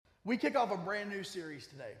We kick off a brand new series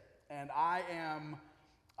today, and I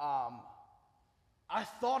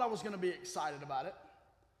thought I was going to be excited about it,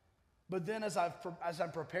 but then as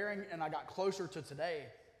I'm preparing and I got closer to today,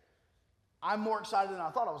 I'm more excited than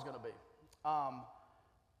I thought I was going to be.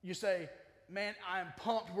 You say, man, I'm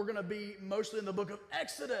pumped. We're going to be mostly in the book of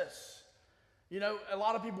Exodus. You know, a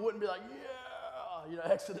lot of people wouldn't be like, yeah, you know,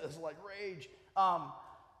 Exodus, like rage.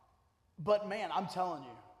 But man, I'm telling you,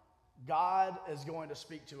 God is going to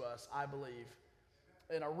speak to us, I believe,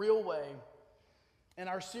 in a real way in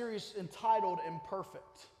our series entitled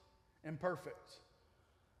Imperfect. Imperfect.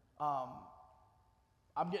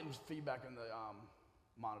 I'm getting feedback in the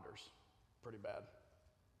monitors pretty bad.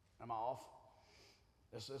 Am I off?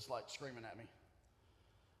 It's like screaming at me.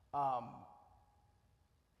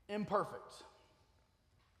 Imperfect.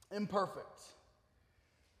 Imperfect.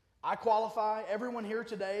 I qualify. Everyone here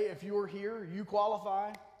today, if you are here, you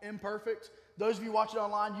qualify. Imperfect. Those of you watching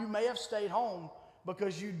online, you may have stayed home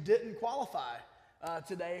because you didn't qualify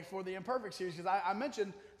today for the Imperfect series. Because I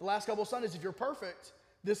mentioned the last couple of Sundays, if you're perfect,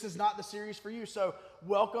 this is not the series for you. So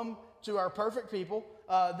welcome to our perfect people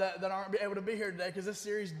that aren't able to be here today, because this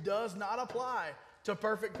series does not apply to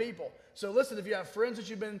perfect people. So listen, if you have friends that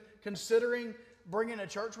you've been considering bringing to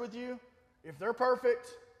church with you, if they're perfect,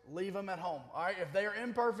 leave them at home. All right. If they are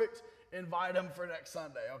imperfect, invite them for next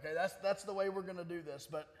Sunday. Okay. That's the way we're going to do this.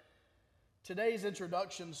 But today's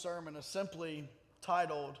introduction sermon is simply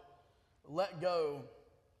titled, Let Go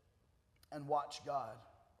and Watch God.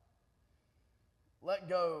 Let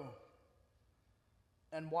go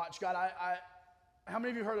and watch God. How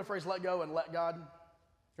many of you heard the phrase let go and let God?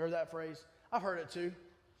 You heard that phrase? I've heard it too.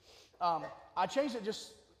 I changed it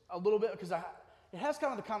just a little bit because it has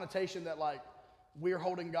kind of the connotation that like we're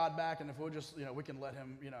holding God back, and if we'll just, we can let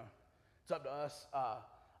him, it's up to us.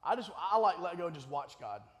 I like let go and just watch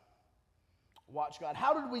God. Watch God.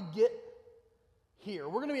 How did we get here?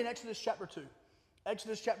 We're going to be in Exodus chapter 2.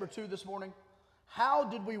 Exodus chapter 2 this morning. How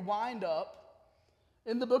did we wind up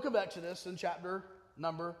in the book of Exodus in chapter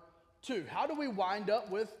number 2? How do we wind up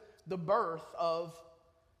with the birth of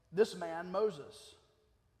this man, Moses?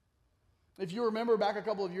 If you remember back a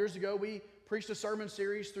couple of years ago, we preached a sermon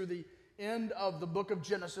series through the end of the book of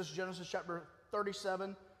Genesis chapter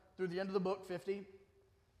 37 through the end of the book 50.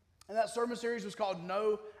 And that sermon series was called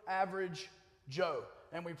No Average Joe.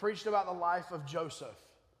 And we preached about the life of Joseph.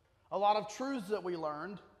 A lot of truths that we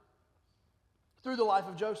learned through the life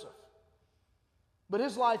of Joseph. But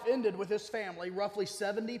his life ended with his family, roughly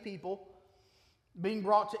 70 people, being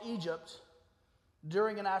brought to Egypt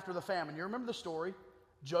during and after the famine. You remember the story.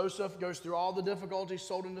 Joseph goes through all the difficulties,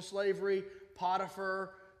 sold into slavery,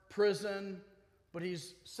 Potiphar, prison, but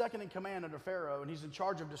he's second in command under Pharaoh, and he's in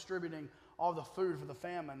charge of distributing all the food for the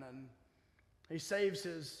famine, and he saves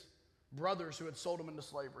his brothers who had sold him into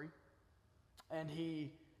slavery, and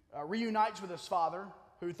he reunites with his father,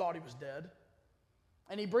 who thought he was dead,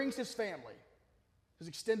 and he brings his family, his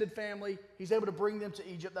extended family. He's able to bring them to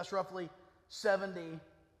Egypt. That's roughly 70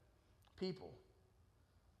 people.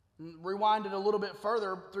 Rewind it a little bit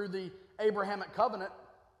further through the Abrahamic covenant.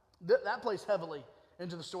 That plays heavily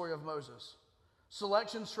into the story of Moses.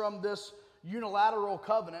 Selections from this unilateral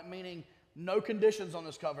covenant, meaning no conditions on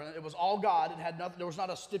this covenant. It was all God. It had nothing. There was not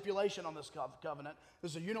a stipulation on this covenant.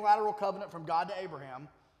 This is a unilateral covenant from God to Abraham.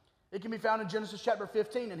 It can be found in Genesis chapter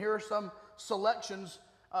 15, and here are some selections,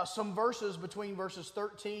 some verses between verses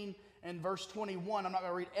 13 and verse 21. I'm not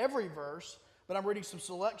going to read every verse, but I'm reading some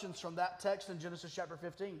selections from that text in Genesis chapter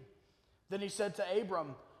 15. Then he said to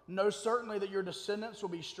Abram, know certainly that your descendants will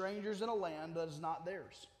be strangers in a land that is not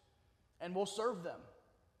theirs, and will serve them,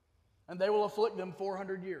 and they will afflict them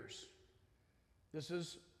 400 years. This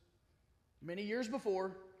is many years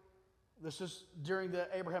before. This is during the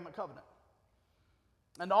Abrahamic covenant.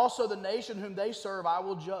 And also the nation whom they serve I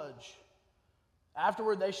will judge.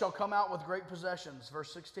 Afterward they shall come out with great possessions.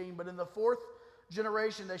 Verse 16, but in the fourth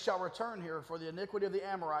generation they shall return here, for the iniquity of the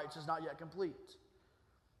Amorites is not yet complete.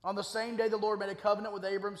 On the same day the Lord made a covenant with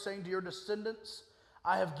Abram, saying, to your descendants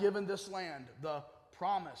I have given this land, the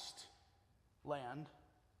promised land,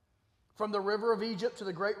 from the river of Egypt to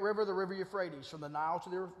the great river, the river Euphrates, from the Nile to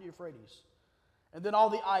the Euphrates. And then all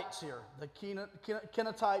the ites here, the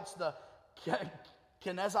Kenatites, the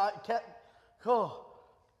Kenezzites,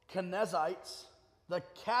 the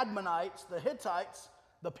Cadmonites, the Hittites,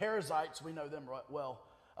 the Perizzites, we know them well,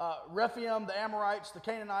 Rephaim, the Amorites, the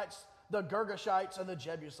Canaanites, the Girgashites, and the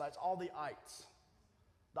Jebusites, all the ites,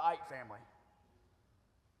 the Ite family.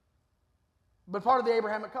 But part of the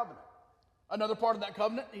Abrahamic covenant. Another part of that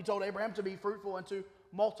covenant, he told Abraham to be fruitful and to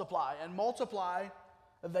multiply. And multiply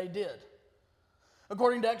they did.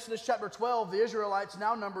 According to Exodus chapter 12, the Israelites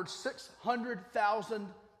now numbered 600,000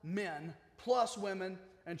 men, plus women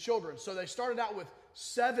and children. So they started out with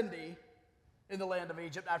 70 in the land of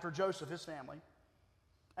Egypt after Joseph, his family.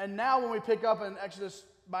 And now when we pick up in Exodus,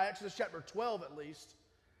 by Exodus chapter 12 at least,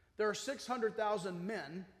 there are 600,000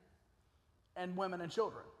 men and women and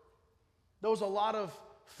children. There was a lot of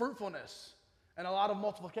fruitfulness and a lot of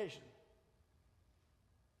multiplication.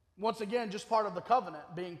 Once again, just part of the covenant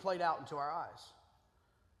being played out into our eyes.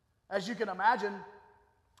 As you can imagine,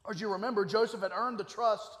 as you remember, Joseph had earned the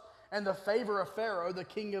trust and the favor of Pharaoh, the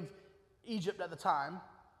king of Egypt at the time.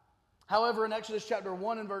 However, in Exodus chapter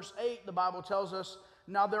 1 and verse 8, the Bible tells us,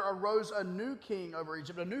 now there arose a new king over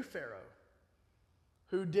Egypt, a new Pharaoh,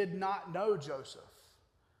 who did not know Joseph.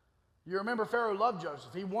 You remember Pharaoh loved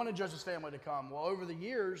Joseph. He wanted Joseph's family to come. Well, over the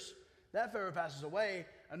years, that Pharaoh passes away.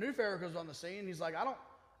 A new Pharaoh comes on the scene. He's like,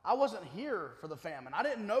 I wasn't here for the famine. I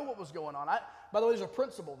didn't know what was going on. By the way, there's a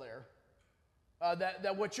principle there.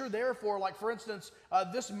 That what you're there for, like for instance,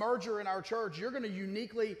 this merger in our church, you're going to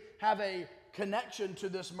uniquely have a connection to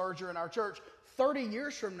this merger in our church. 30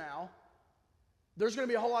 years from now, there's going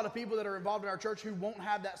to be a whole lot of people that are involved in our church who won't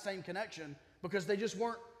have that same connection because they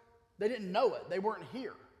didn't know it. They weren't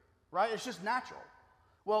here, right? It's just natural.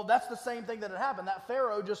 Well, that's the same thing that had happened. That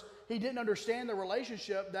Pharaoh he didn't understand the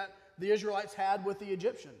relationship that the Israelites had with the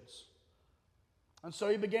Egyptians. And so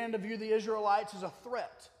he began to view the Israelites as a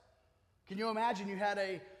threat. Can you imagine you had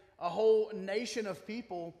a whole nation of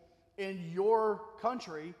people in your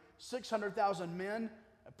country, 600,000 men,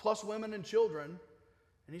 plus women and children,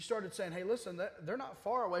 and he started saying, hey, listen, they're not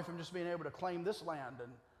far away from just being able to claim this land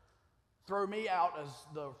and throw me out as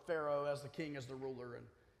the Pharaoh, as the king, as the ruler. And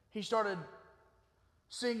he started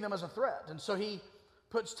seeing them as a threat. And so he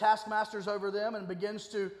puts taskmasters over them and begins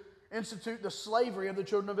to institute the slavery of the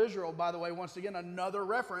children of Israel. By the way, once again, another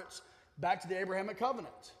reference back to the Abrahamic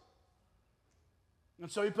covenant. And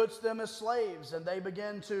so he puts them as slaves, and they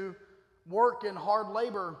begin to work in hard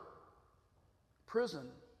labor, prison.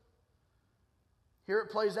 Here it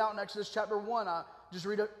plays out in Exodus chapter 1. I just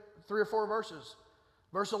read 3 or 4 verses.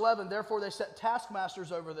 Verse 11, therefore they set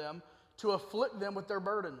taskmasters over them to afflict them with their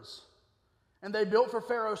burdens. And they built for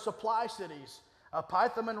Pharaoh supply cities,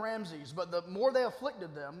 Pithom and Ramses. But the more they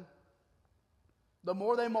afflicted them, the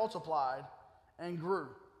more they multiplied and grew.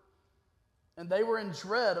 And they were in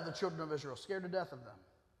dread of the children of Israel, scared to death of them.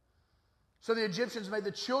 So the Egyptians made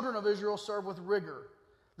the children of Israel serve with rigor.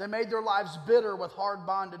 They made their lives bitter with hard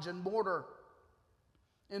bondage and mortar,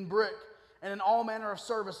 in brick, and in all manner of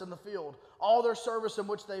service in the field. All their service in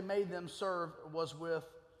which they made them serve was with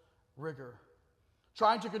rigor.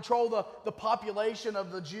 Trying to control the population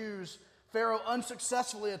of the Jews, Pharaoh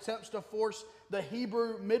unsuccessfully attempts to force the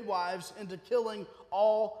Hebrew midwives into killing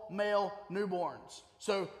all male newborns.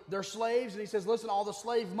 So they're slaves, and he says, listen, all the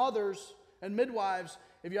slave mothers and midwives,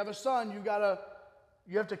 if you have a son,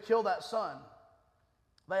 you have to kill that son.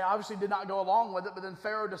 They obviously did not go along with it, but then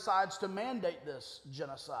Pharaoh decides to mandate this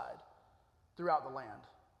genocide throughout the land.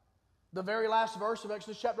 The very last verse of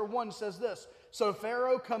Exodus chapter 1 says this, so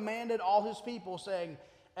Pharaoh commanded all his people, saying,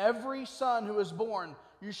 every son who is born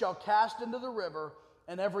you shall cast into the river,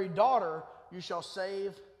 and every daughter you shall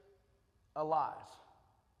save alive.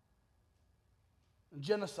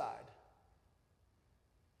 Genocide.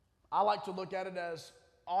 I like to look at it as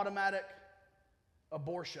automatic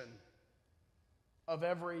abortion of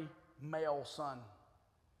every male son.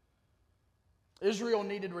 Israel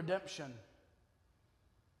needed redemption.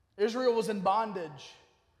 Israel was in bondage.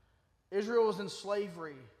 Israel was in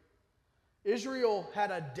slavery. Israel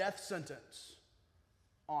had a death sentence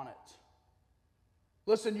on it.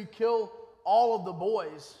 Listen, you kill all of the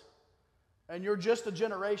boys, and you're just a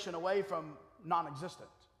generation away from non-existent.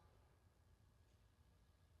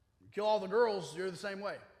 You kill all the girls, you're the same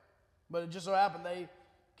way. But it just so happened they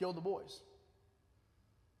killed the boys.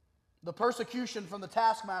 The persecution from the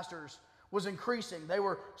taskmasters was increasing. They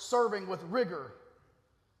were serving with rigor.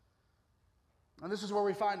 And this is where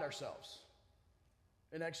we find ourselves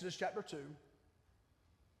in Exodus chapter 2.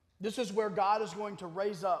 This is where God is going to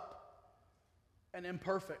raise up an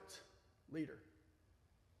imperfect leader.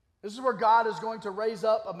 This is where God is going to raise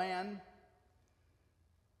up a man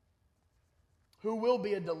who will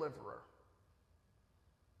be a deliverer.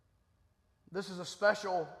 This is a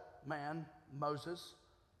special man, Moses.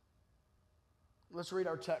 Let's read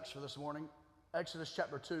our text for this morning. Exodus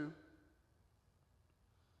chapter 2,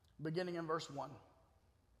 beginning in verse 1.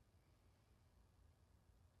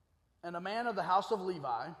 And a man of the house of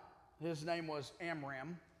Levi, his name was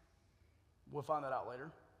Amram, we'll find that out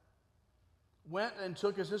later, went and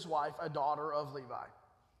took as his wife a daughter of Levi,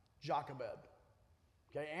 Jochebed.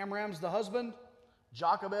 Okay, Amram's the husband,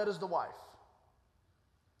 Jochebed is the wife.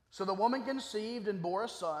 So the woman conceived and bore a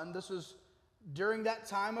son. This is during that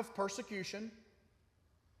time of persecution.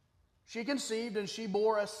 She conceived and she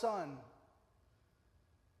bore a son.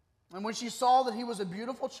 And when she saw that he was a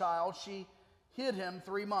beautiful child, she hid him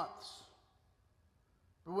 3 months.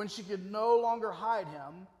 But when she could no longer hide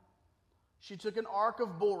him, she took an ark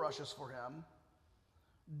of bulrushes for him,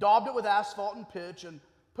 daubed it with asphalt and pitch, and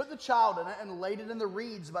put the child in it and laid it in the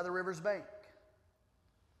reeds by the river's bank.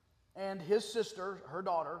 And his sister, her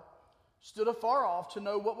daughter, stood afar off to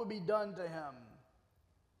know what would be done to him.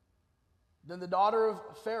 Then the daughter of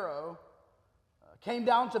Pharaoh came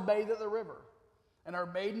down to bathe at the river, and her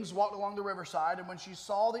maidens walked along the riverside, and when she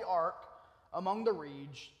saw the ark among the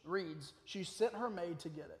reeds, she sent her maid to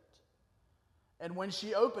get it. And when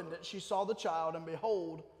she opened it, she saw the child, and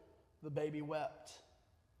behold, the baby wept.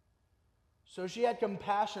 So she had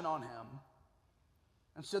compassion on him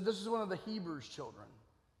and said, "This is one of the Hebrews' children."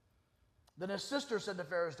 Then his sister said to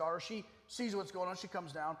Pharaoh's daughter, she sees what's going on, she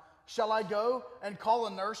comes down, "Shall I go and call a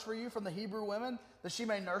nurse for you from the Hebrew women, that she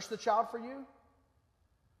may nurse the child for you?"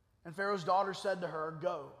 And Pharaoh's daughter said to her,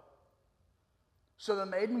 "Go." So the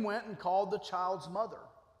maiden went and called the child's mother.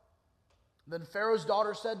 Then Pharaoh's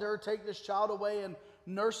daughter said to her, "Take this child away and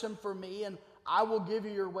nurse him for me, and I will give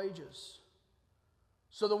you your wages."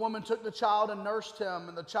 So the woman took the child and nursed him,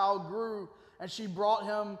 and the child grew, and she brought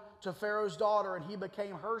him to Pharaoh's daughter, and he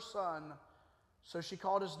became her son. So she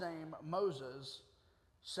called his name Moses,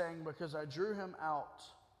 saying, "Because I drew him out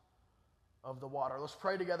of the water." Let's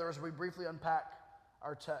pray together as we briefly unpack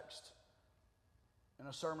our text in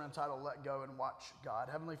a sermon entitled "Let Go and Watch God."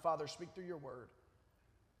 Heavenly Father, speak through your word.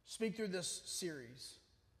 Speak through this series.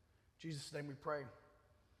 In Jesus' name we pray.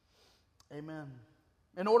 Amen.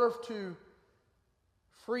 In order to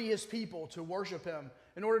free his people to worship him,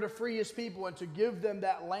 in order to free his people and to give them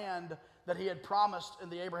that land that he had promised in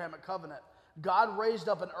the Abrahamic covenant, God raised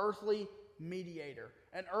up an earthly mediator,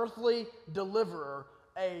 an earthly deliverer,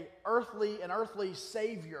 an earthly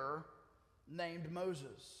savior named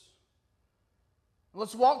Moses.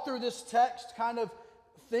 Let's walk through this text kind of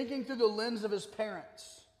thinking through the lens of his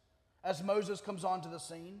parents as Moses comes onto the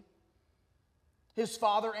scene. His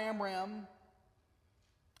father Amram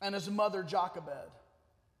and his mother Jochebed.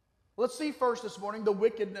 Let's see first this morning the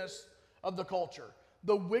wickedness of the culture.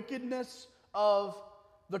 The wickedness of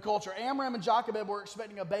the culture. Amram and Jochebed were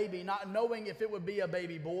expecting a baby, not knowing if it would be a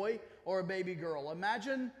baby boy or a baby girl.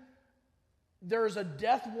 Imagine there is a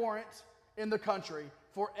death warrant in the country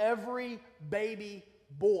for every baby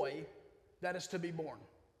boy that is to be born.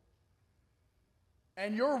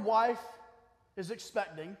 And your wife is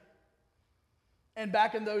expecting. And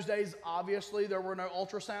back in those days, obviously, there were no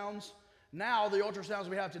ultrasounds. Now, the ultrasounds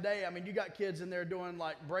we have today, I mean, you got kids in there doing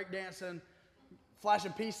like breakdancing,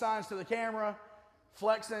 flashing peace signs to the camera,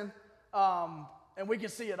 flexing, and we can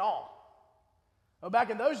see it all. But back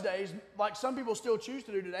in those days, like some people still choose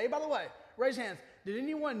to do today. By the way, raise hands. Did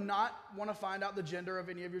anyone not want to find out the gender of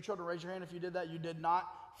any of your children? Raise your hand if you did that. You did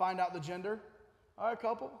not find out the gender. All right,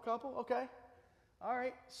 couple, okay. All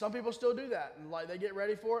right. Some people still do that, and like they get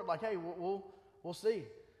ready for it. Like, hey, we'll see.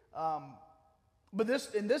 But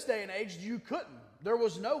in this day and age, you couldn't. There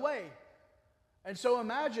was no way. And so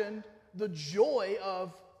imagine the joy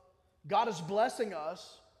of God is blessing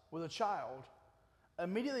us with a child,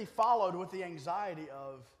 immediately followed with the anxiety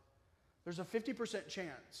of there's a 50%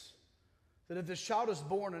 chance that if this child is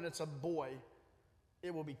born and it's a boy,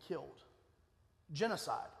 it will be killed.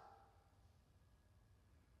 Genocide.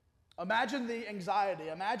 Imagine the anxiety.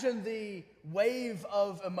 Imagine the wave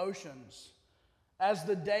of emotions as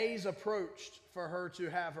the days approached for her to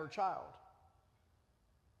have her child.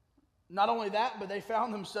 Not only that, but they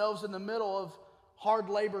found themselves in the middle of hard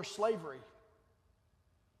labor slavery.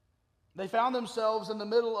 They found themselves in the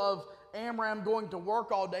middle of Amram going to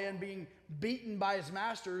work all day and being beaten by his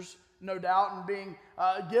masters, no doubt, and being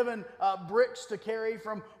given bricks to carry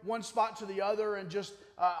from one spot to the other, and just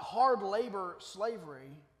hard labor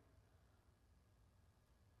slavery.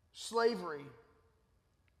 Slavery,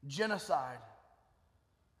 genocide.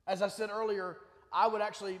 As I said earlier, I would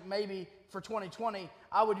actually, maybe for 2020,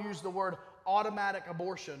 I would use the word automatic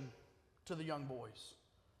abortion to the young boys.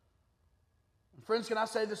 And friends, can I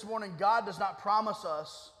say this morning, God does not promise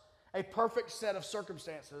us a perfect set of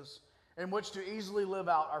circumstances in which to easily live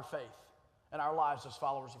out our faith and our lives as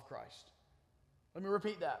followers of Christ. Let me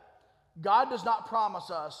repeat that. God does not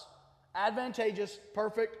promise us advantageous,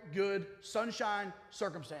 perfect, good, sunshine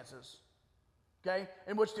circumstances, okay,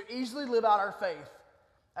 in which to easily live out our faith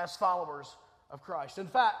as followers of Christ. In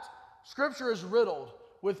fact, Scripture is riddled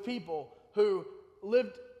with people who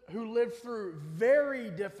lived through very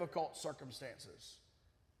difficult circumstances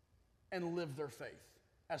and live their faith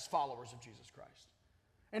as followers of Jesus Christ.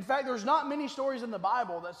 In fact, there's not many stories in the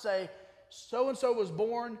Bible that say so-and-so was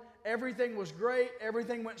born, everything was great,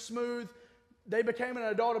 everything went smooth, they became an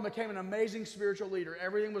adult and became an amazing spiritual leader.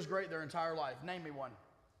 Everything was great their entire life. Name me one.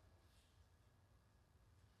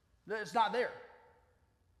 It's not there.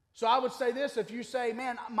 So I would say this, if you say,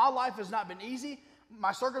 man, my life has not been easy,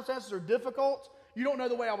 my circumstances are difficult, you don't know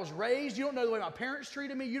the way I was raised, you don't know the way my parents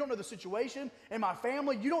treated me, you don't know the situation in my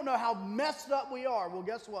family, you don't know how messed up we are. Well,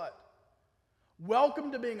 guess what?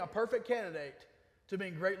 Welcome to being a perfect candidate to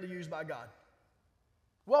being greatly used by God.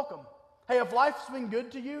 Welcome. Hey, if life's been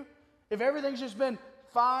good to you, if everything's just been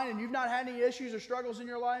fine and you've not had any issues or struggles in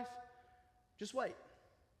your life, just wait.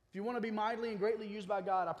 If you want to be mightily and greatly used by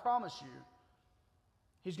God, I promise you,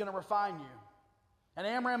 He's going to refine you. And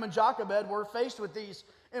Amram and Jochebed were faced with these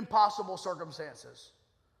impossible circumstances.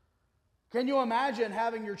 Can you imagine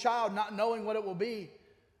having your child not knowing what it will be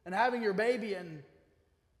and having your baby and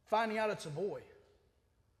finding out it's a boy?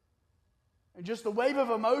 And just the wave of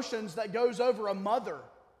emotions that goes over a mother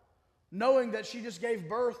knowing that she just gave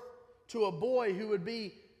birth to a boy who would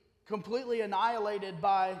be completely annihilated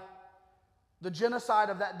by the genocide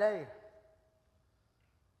of that day.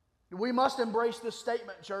 We must embrace this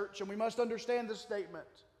statement, church, and we must understand this statement.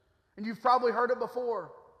 And you've probably heard it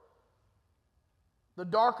before. The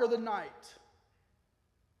darker the night,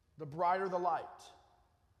 the brighter the light.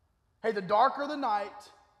 Hey, the darker the night,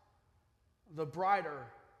 the brighter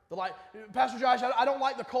the light. Pastor Josh, I don't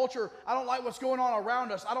like the culture. I don't like what's going on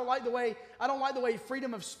around us. I don't like the way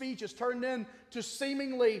freedom of speech is turned into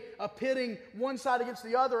seemingly pitting one side against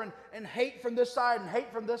the other and hate from this side and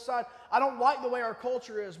hate from this side. I don't like the way our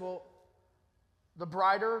culture is. Well, the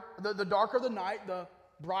darker the night, the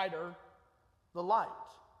brighter the light.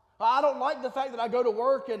 I don't like the fact that I go to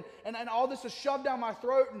work and all this is shoved down my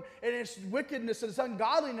throat and it's wickedness and it's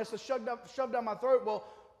ungodliness is shoved down my throat. Well,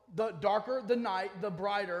 the darker the night, the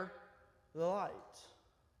brighter the light.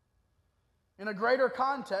 In a greater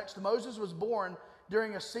context, Moses was born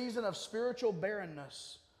during a season of spiritual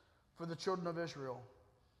barrenness for the children of Israel.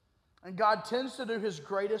 And God tends to do His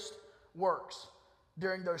greatest works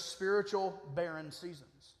during those spiritual barren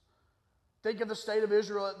seasons. Think of the state of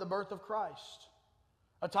Israel at the birth of Christ.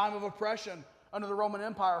 A time of oppression under the Roman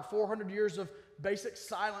Empire, 400 years of basic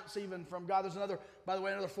silence even from God. There's another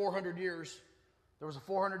 400 years. There was a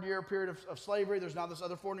 400-year period of slavery. There's now this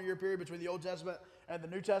other 400-year period between the Old Testament and the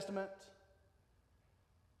New Testament.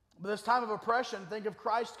 But this time of oppression, think of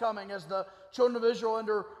Christ coming as the children of Israel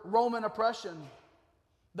under Roman oppression.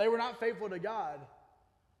 They were not faithful to God,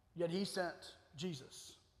 yet He sent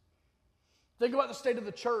Jesus. Think about the state of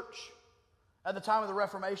the church at the time of the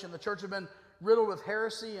Reformation. The church had been riddled with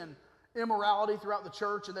heresy and immorality throughout the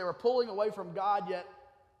church, and they were pulling away from God, yet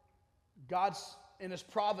God's, in His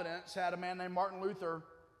providence, had a man named Martin Luther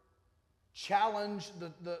challenge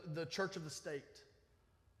the church of the state.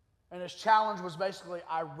 And his challenge was basically,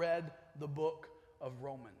 I read the book of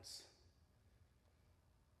Romans.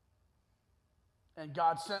 And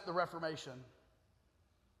God sent the Reformation.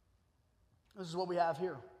 This is what we have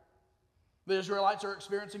here. The Israelites are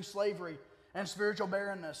experiencing slavery and spiritual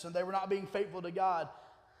barrenness, and they were not being faithful to God.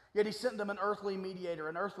 Yet He sent them an earthly mediator,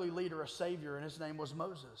 an earthly leader, a savior, and his name was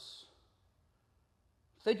Moses.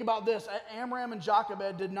 Think about this. Amram and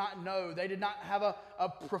Jochebed did not know. They did not have a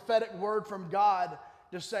prophetic word from God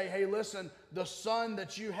to say, hey, listen, the son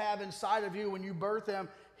that you have inside of you when you birth him,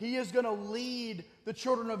 he is going to lead the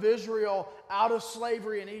children of Israel out of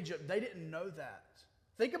slavery in Egypt. They didn't know that.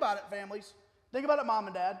 Think about it, families. Think about it, mom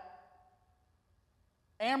and dad.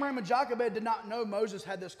 Amram and Jochebed did not know Moses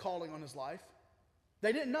had this calling on his life.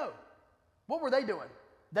 They didn't know. What were they doing?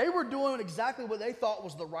 They were doing exactly what they thought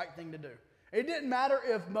was the right thing to do. It didn't matter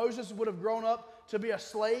if Moses would have grown up to be a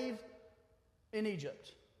slave in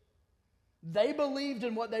Egypt. They believed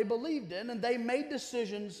in what they believed in, and they made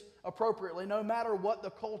decisions appropriately, no matter what the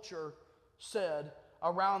culture said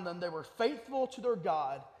around them. They were faithful to their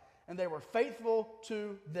God, and they were faithful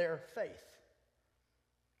to their faith.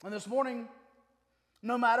 And this morning,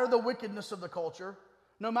 no matter the wickedness of the culture,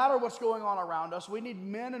 no matter what's going on around us, we need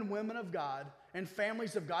men and women of God and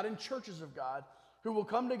families of God and churches of God who will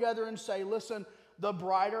come together and say, listen, the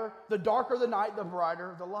darker the night, the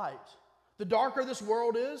brighter the light. The darker this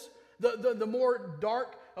world is, the more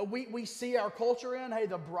dark we see our culture in, hey,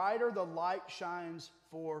 the brighter the light shines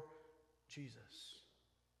for Jesus.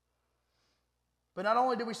 But not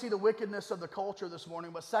only do we see the wickedness of the culture this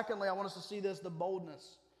morning, but secondly, I want us to see the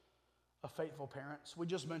boldness of faithful parents. We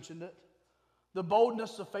just mentioned it. The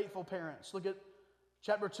boldness of faithful parents. Look at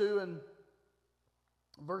chapter 2 and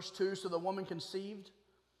verse 2. So the woman conceived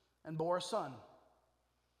and bore a son,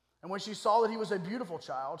 And when she saw that he was a beautiful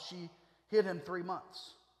child, she hid him 3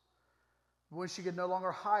 months. When she could no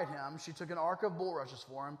longer hide him, she took an ark of bulrushes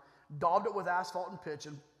for him, daubed it with asphalt and pitch,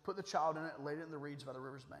 and put the child in it and laid it in the reeds by the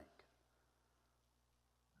river's bank.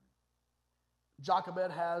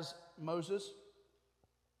 Jochebed has Moses.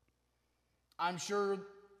 I'm sure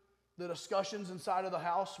the discussions inside of the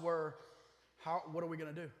house were, what are we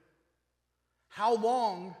going to do? How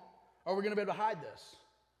long are we going to be able to hide this?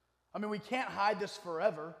 I mean, we can't hide this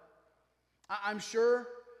forever. I'm sure,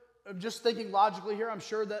 I'm just thinking logically here, I'm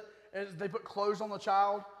sure that as they put clothes on the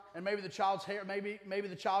child, and maybe the child's hair, maybe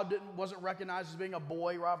the child wasn't recognized as being a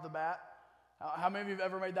boy right off the bat. How many of you have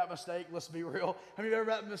ever made that mistake? Let's be real. How many of you ever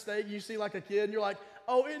made that mistake? You see like a kid, and you're like,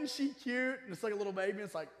 oh, isn't she cute? And it's like a little baby, and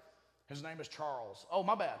it's like, his name is Charles. Oh,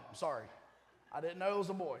 my bad. I'm sorry. I didn't know it was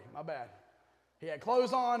a boy. My bad. He had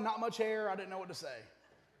clothes on, not much hair. I didn't know what to say.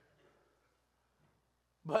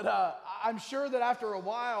 But I'm sure that after a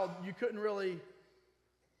while, you couldn't really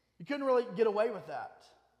get away with that.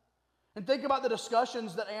 And think about the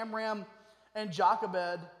discussions that Amram and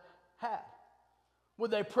Jochebed had.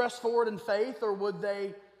 Would they press forward in faith, or would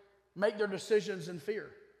they make their decisions in fear?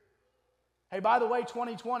 Hey, by the way,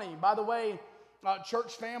 2020, by the way,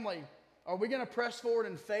 church family, are we going to press forward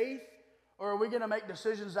in faith, or are we going to make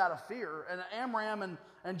decisions out of fear? And Amram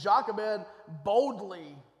and Jochebed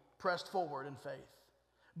boldly pressed forward in faith.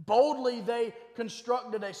 Boldly they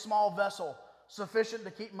constructed a small vessel sufficient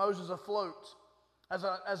to keep Moses afloat as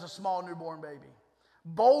a small newborn baby.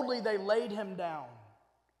 Boldly they laid him down.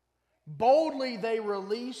 Boldly they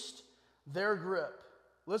released their grip.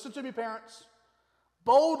 Listen to me, parents.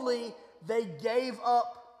 Boldly they gave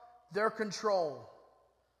up their control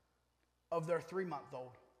of their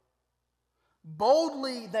 3-month-old.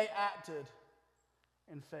 Boldly they acted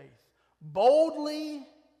in faith. Boldly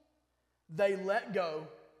they let go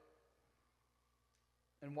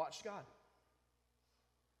and watched God.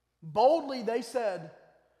 Boldly they said,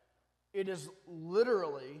 it is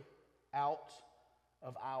literally out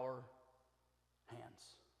of our hands.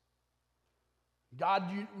 God,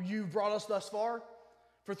 you've brought us thus far.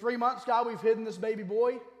 For 3 months, God, we've hidden this baby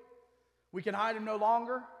boy. We can hide him no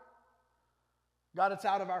longer. God, it's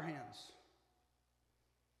out of our hands.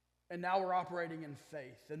 And now we're operating in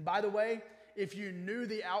faith. And by the way, if you knew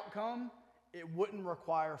the outcome, it wouldn't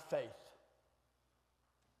require faith.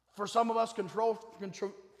 For some of us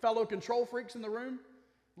fellow control freaks in the room,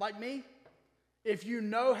 like me, if you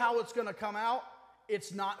know how it's going to come out,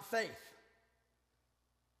 it's not faith.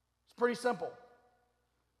 It's pretty simple.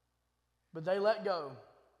 But they let go,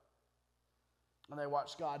 and they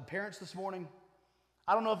watched God. Parents, this morning,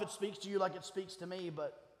 I don't know if it speaks to you like it speaks to me,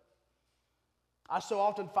 but I so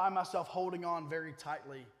often find myself holding on very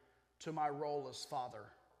tightly to my role as father.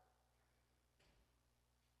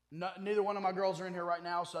 Neither one of my girls are in here right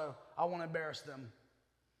now, so I won't embarrass them.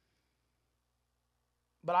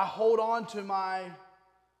 But I hold on to my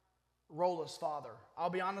role as father. I'll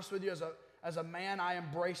be honest with you, as a man, I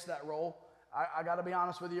embraced that role. I got to be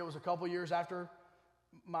honest with you, it was a couple years after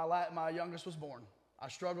my youngest was born. I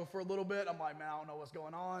struggled for a little bit. I'm like, man, I don't know what's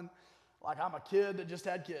going on. Like, I'm a kid that just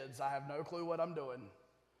had kids. I have no clue what I'm doing.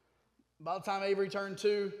 By the time Avery turned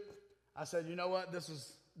 2, I said, you know what, this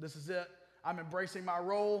is it. I'm embracing my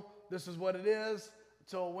role. This is what it is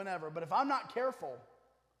till whenever. But if I'm not careful,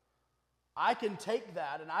 I can take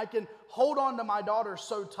that and I can hold on to my daughters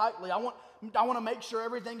so tightly. I want to make sure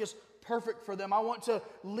everything is perfect for them. I want to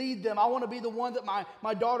lead them. I want to be the one that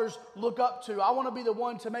my daughters look up to. I want to be the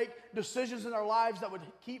one to make decisions in their lives that would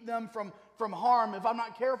keep them from harm. If I'm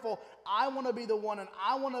not careful, I want to be the one, and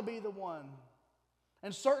I want to be the one.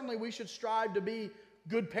 And certainly we should strive to be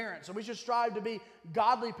good parents, and we should strive to be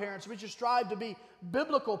godly parents. We should strive to be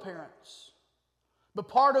biblical parents. But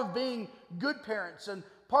part of being good parents and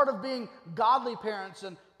part of being godly parents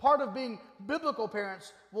and part of being biblical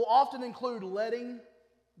parents will often include letting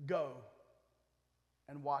go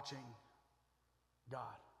and watching God.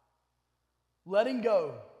 Letting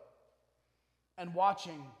go and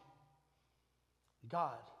watching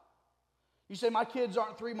God. You say, my kids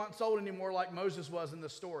aren't 3 months old anymore like Moses was in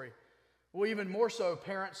this story. Well, even more so,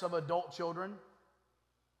 parents of adult children.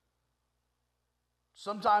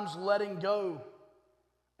 Sometimes letting go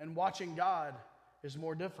and watching God is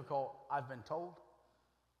more difficult, I've been told,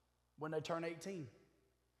 when they turn 18.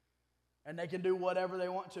 And they can do whatever they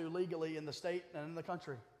want to legally in the state and in the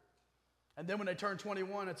country. And then when they turn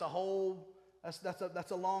 21, it's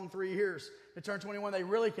that's a long 3 years. They turn 21, they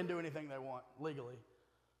really can do anything they want legally.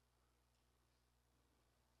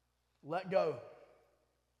 Let go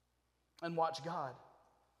and watch God.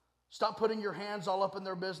 Stop putting your hands all up in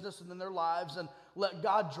their business and in their lives and let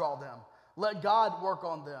God draw them. Let God work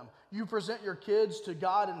on them. You present your kids to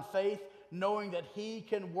God in faith, knowing that He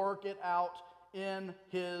can work it out in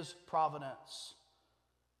His providence.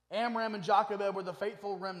 Amram and Jochebed were the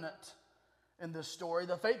faithful remnant in this story,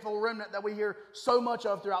 the faithful remnant that we hear so much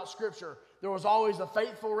of throughout Scripture. There was always a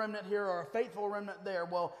faithful remnant here or a faithful remnant there.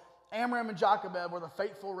 Well, Amram and Jochebed were the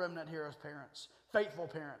faithful remnant here as parents, faithful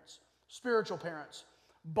parents, spiritual parents,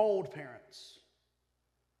 bold parents.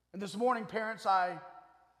 And this morning, parents, I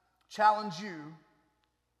challenge you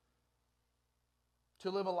to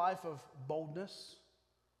live a life of boldness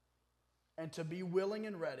and to be willing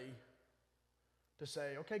and ready to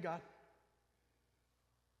say, okay, God,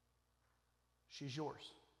 she's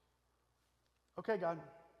yours. Okay, God,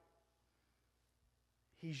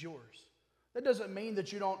 He's yours. That doesn't mean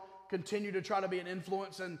that you don't continue to try to be an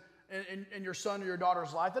influence in your son or your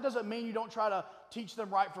daughter's life. That doesn't mean you don't try to teach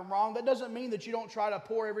them right from wrong. That doesn't mean that you don't try to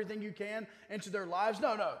pour everything you can into their lives.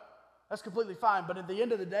 No. That's completely fine. But at the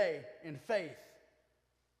end of the day, in faith,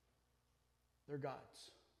 they're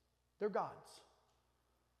God's. They're God's.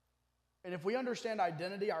 And if we understand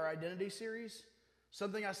identity, our identity series,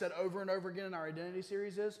 something I said over and over again in our identity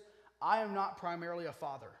series is, I am not primarily a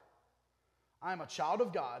father. I am a child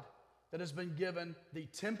of God that has been given the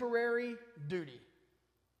temporary duty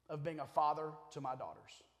of being a father to my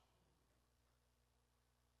daughters.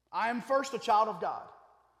 I am first a child of God,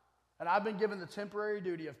 and I've been given the temporary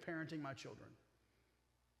duty of parenting my children.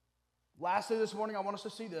 Lastly, this morning, I want us to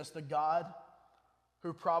see this, the God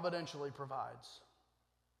who providentially provides.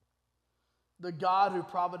 The God who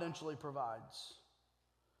providentially provides.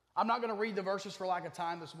 I'm not going to read the verses for lack of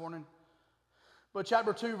time this morning, but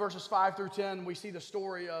chapter 2, verses 5 through 10, we see the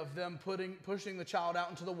story of them pushing the child out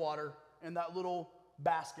into the water in that little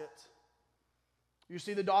basket. You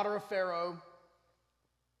see the daughter of Pharaoh.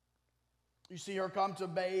 You see her come to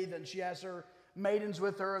bathe, and she has her maidens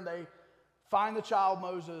with her, and they find the child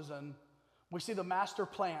Moses, and we see the master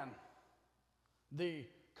plan, the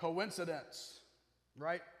coincidence,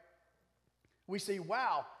 right? We see,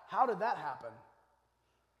 wow, how did that happen?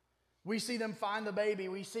 We see them find the baby.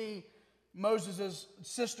 We see Moses'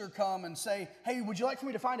 sister come and say, hey, would you like for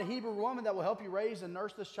me to find a Hebrew woman that will help you raise and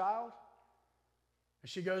nurse this child? And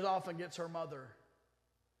she goes off and gets her mother.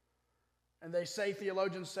 And they say,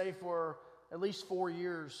 theologians say, for at least 4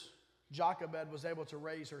 years, Jochebed was able to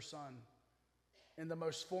raise her son in the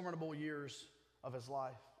most formidable years of his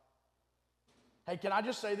life. Hey, can I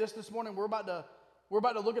just say this morning? We're about to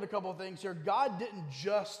look at a couple of things here. God didn't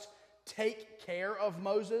just take care of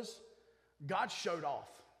Moses. God showed off.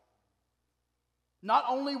 Not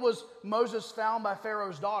only was Moses found by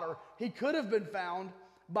Pharaoh's daughter, he could have been found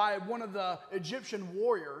by one of the Egyptian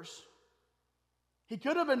warriors. He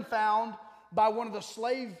could have been found by one of the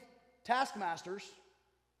slave taskmasters.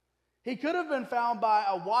 He could have been found by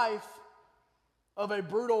a wife of a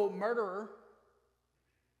brutal murderer.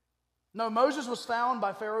 No, Moses was found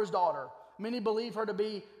by Pharaoh's daughter. Many believe her to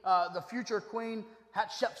be the future queen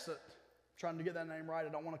Hatshepsut. I'm trying to get that name right. I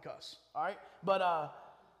don't want to cuss. All right?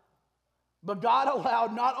 But God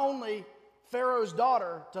allowed not only Pharaoh's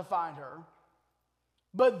daughter to find her,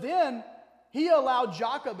 but then He allowed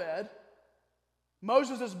Jochebed,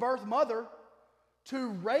 Moses' birth mother, to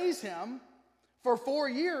raise him for 4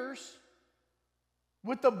 years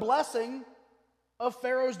with the blessing of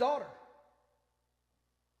Pharaoh's daughter.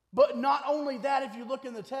 But not only that, if you look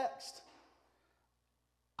in the text,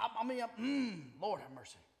 Lord have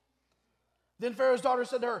mercy. Then Pharaoh's daughter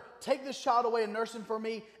said to her, take this child away and nurse him for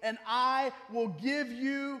me, and I will give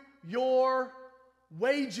you your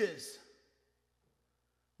wages.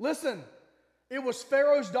 Listen, it was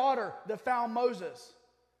Pharaoh's daughter that found Moses.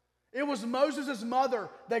 It was Moses' mother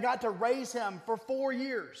that got to raise him for 4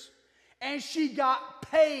 years. And she got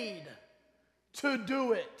paid to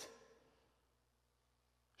do it.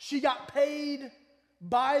 She got paid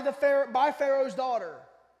by Pharaoh's daughter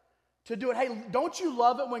to do it. Hey, don't you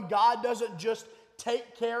love it when God doesn't just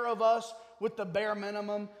take care of us with the bare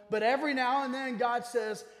minimum, but every now and then God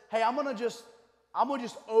says, hey, I'm gonna just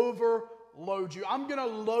overload you. I'm gonna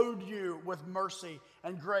load you with mercy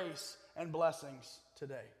and grace and blessings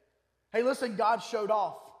today. Hey, listen, God showed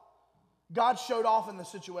off. God showed off in the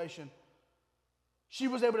situation. She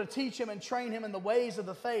was able to teach him and train him in the ways of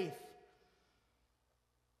the faith.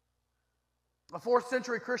 A 4th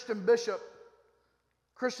century Christian bishop,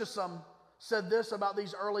 Chrysostom, said this about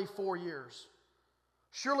these early 4 years.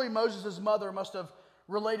 Surely Moses' mother must have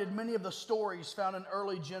related many of the stories found in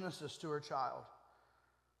early Genesis to her child.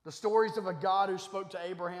 The stories of a God who spoke to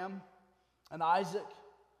Abraham and Isaac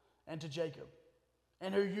and to Jacob,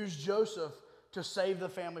 and who used Joseph to save the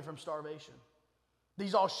family from starvation.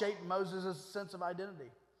 These all shaped Moses' sense of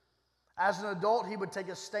identity. As an adult, he would take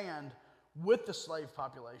a stand with the slave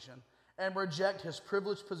population and reject his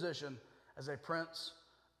privileged position as a prince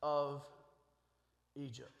of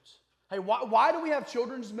Egypt. Hey, why do we have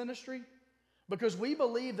children's ministry? Because we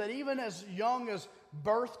believe that even as young as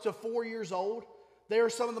birth to 4 years old, they are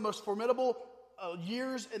some of the most formidable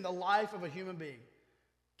years in the life of a human being.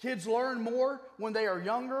 Kids learn more when they are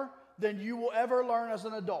younger than you will ever learn as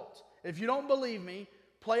an adult. If you don't believe me,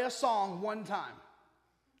 play a song one time,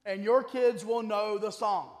 and your kids will know the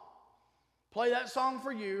song. Play that song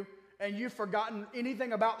for you, and you've forgotten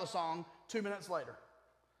anything about the song 2 minutes later.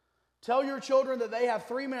 Tell your children that they have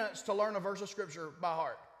 3 minutes to learn a verse of Scripture by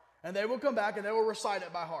heart, and they will come back and they will recite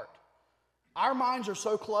it by heart. Our minds are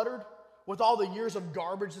so cluttered with all the years of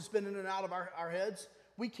garbage that's been in and out of our heads,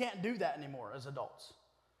 we can't do that anymore as adults.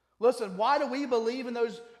 Listen, why do we believe in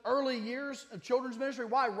those early years of children's ministry?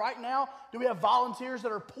 Why right now do we have volunteers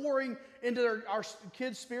that are pouring into our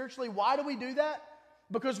kids spiritually? Why do we do that?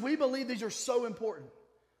 Because we believe these are so important.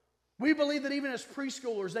 We believe that even as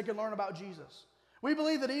preschoolers, they can learn about Jesus. We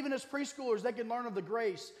believe that even as preschoolers, they can learn of the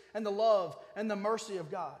grace and the love and the mercy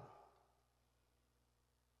of God.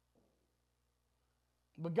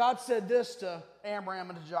 But God said this to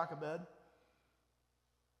Amram and to Jochebed: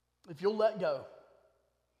 if you'll let go,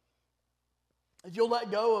 if you'll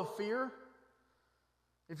let go of fear,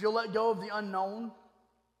 if you'll let go of the unknown,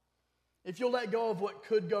 if you'll let go of what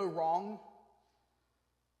could go wrong,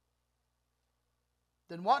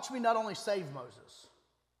 then watch me not only save Moses,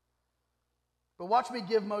 but watch me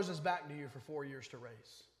give Moses back to you for 4 years to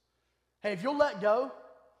raise. Hey, if you'll let go,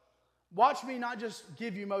 watch me not just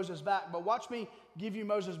give you Moses back, but watch me give you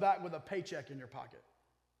Moses back with a paycheck in your pocket.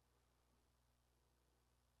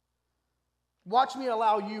 Watch me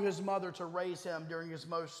allow you, his mother, to raise him during his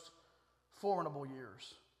most formidable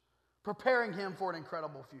years, preparing him for an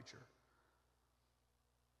incredible future.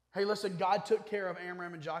 Hey, listen, God took care of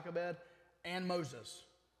Amram and Jochebed and Moses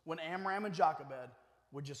when Amram and Jochebed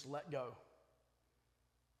would just let go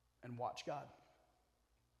and watch God.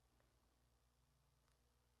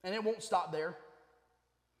 And it won't stop there.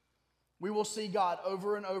 We will see God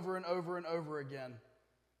over and over and over and over again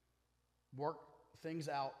work things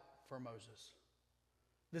out for Moses,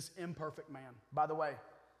 this imperfect man. By the way,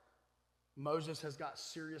 Moses has got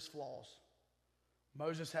serious flaws.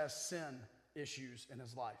 Moses has sin issues in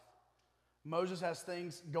his life. Moses has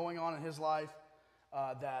things going on in his life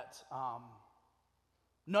that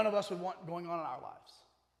none of us would want going on in our lives.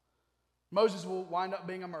 Moses will wind up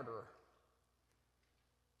being a murderer.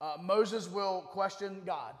 Moses will question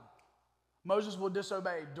God. Moses will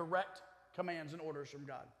disobey direct commands and orders from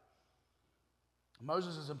God.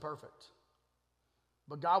 Moses is imperfect,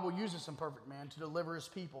 but God will use this imperfect man to deliver his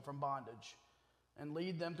people from bondage and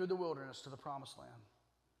lead them through the wilderness to the promised land.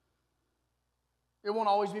 It won't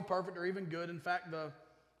always be perfect or even good. In fact,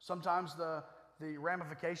 sometimes the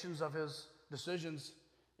ramifications of his decisions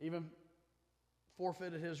even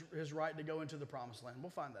forfeited his right to go into the promised land.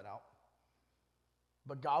 We'll find that out.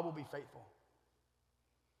 But God will be faithful.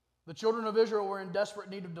 The children of Israel were in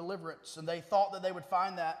desperate need of deliverance, and they thought that they would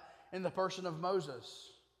find that in the person of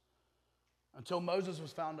Moses, until Moses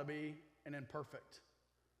was found to be an imperfect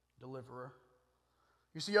deliverer.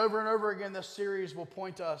 You see, over and over again, this series will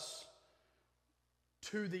point us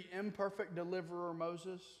to the imperfect deliverer,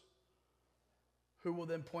 Moses, who will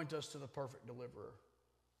then point us to the perfect deliverer,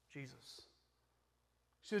 Jesus.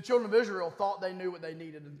 See, the children of Israel thought they knew what they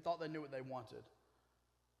needed and thought they knew what they wanted.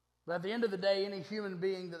 But at the end of the day, any human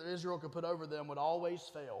being that Israel could put over them would always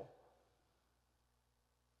fail.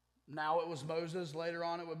 Now it was Moses. Later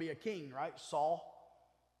on it would be a king, right? Saul,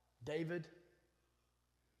 David.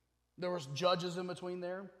 There was judges in between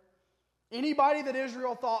there. Anybody that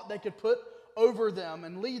Israel thought they could put over them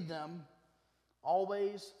and lead them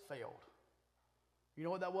always failed. You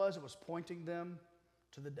know what that was? It was pointing them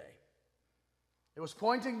to the day. It was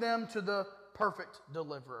pointing them to the perfect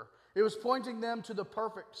deliverer. It was pointing them to the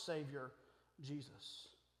perfect Savior, Jesus.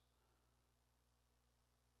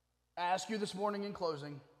 I ask you this morning in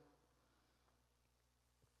closing,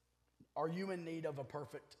 are you in need of a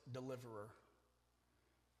perfect deliverer?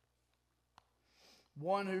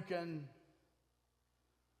 One who can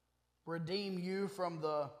redeem you from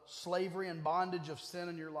the slavery and bondage of sin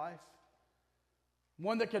in your life?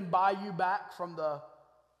 One that can buy you back from the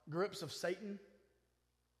grips of Satan?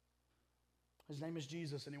 His name is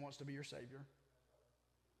Jesus, and he wants to be your Savior.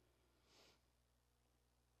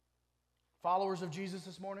 Followers of Jesus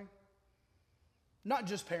this morning, not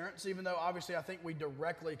just parents, even though obviously I think we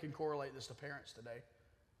directly can correlate this to parents today,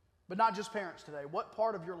 but not just parents today. What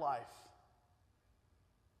part of your life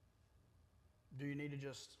do you need to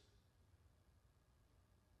just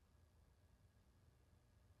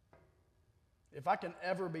If I can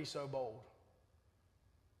ever be so bold,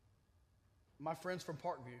 my friends from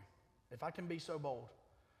Parkview, if I can be so bold,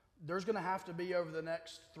 there's going to have to be over the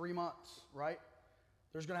next 3 months, right?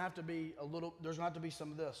 There's going to have to be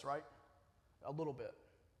some of this, right? A little bit.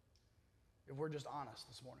 If we're just honest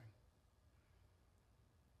this morning.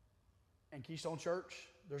 And Keystone Church,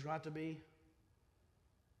 there's going to have to be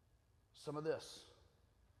some of this.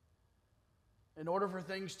 In order for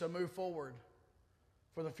things to move forward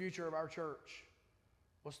for the future of our church,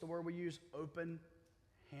 what's the word we use?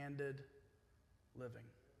 Open-handed living.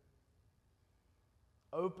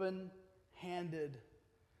 Open-handed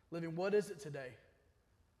living. What is it today,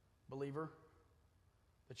 believer,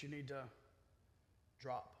 that you need to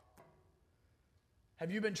drop?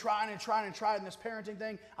 Have you been trying in this parenting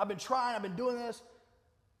thing? I've been doing this.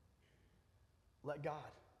 Let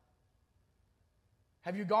God.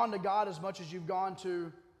 Have you gone to God as much as you've gone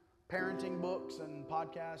to parenting books and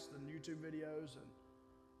podcasts and YouTube videos? And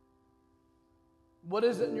what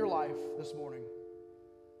is it in your life this morning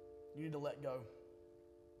you need to let go?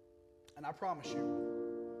 And I promise you,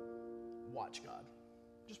 watch God.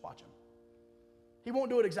 Just watch Him. He won't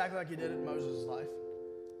do it exactly like He did it in Moses' life.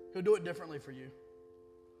 He'll do it differently for you.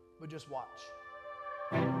 But just watch.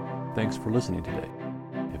 Thanks for listening today.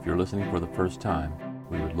 If you're listening for the first time,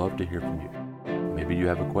 we would love to hear from you. Maybe you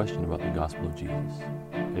have a question about the gospel of Jesus.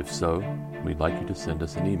 If so, we'd like you to send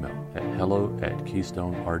us an email at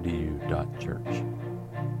hello@keystonerdu.church.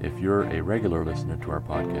 If you're a regular listener to our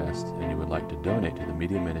podcast and you would like to donate to the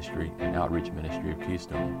media ministry and outreach ministry of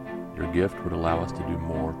Keystone, your gift would allow us to do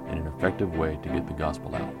more in an effective way to get the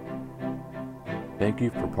gospel out. Thank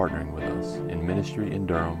you for partnering with us in ministry in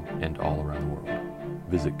Durham and all around the world.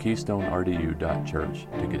 Visit keystonerdu.church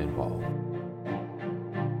to get involved.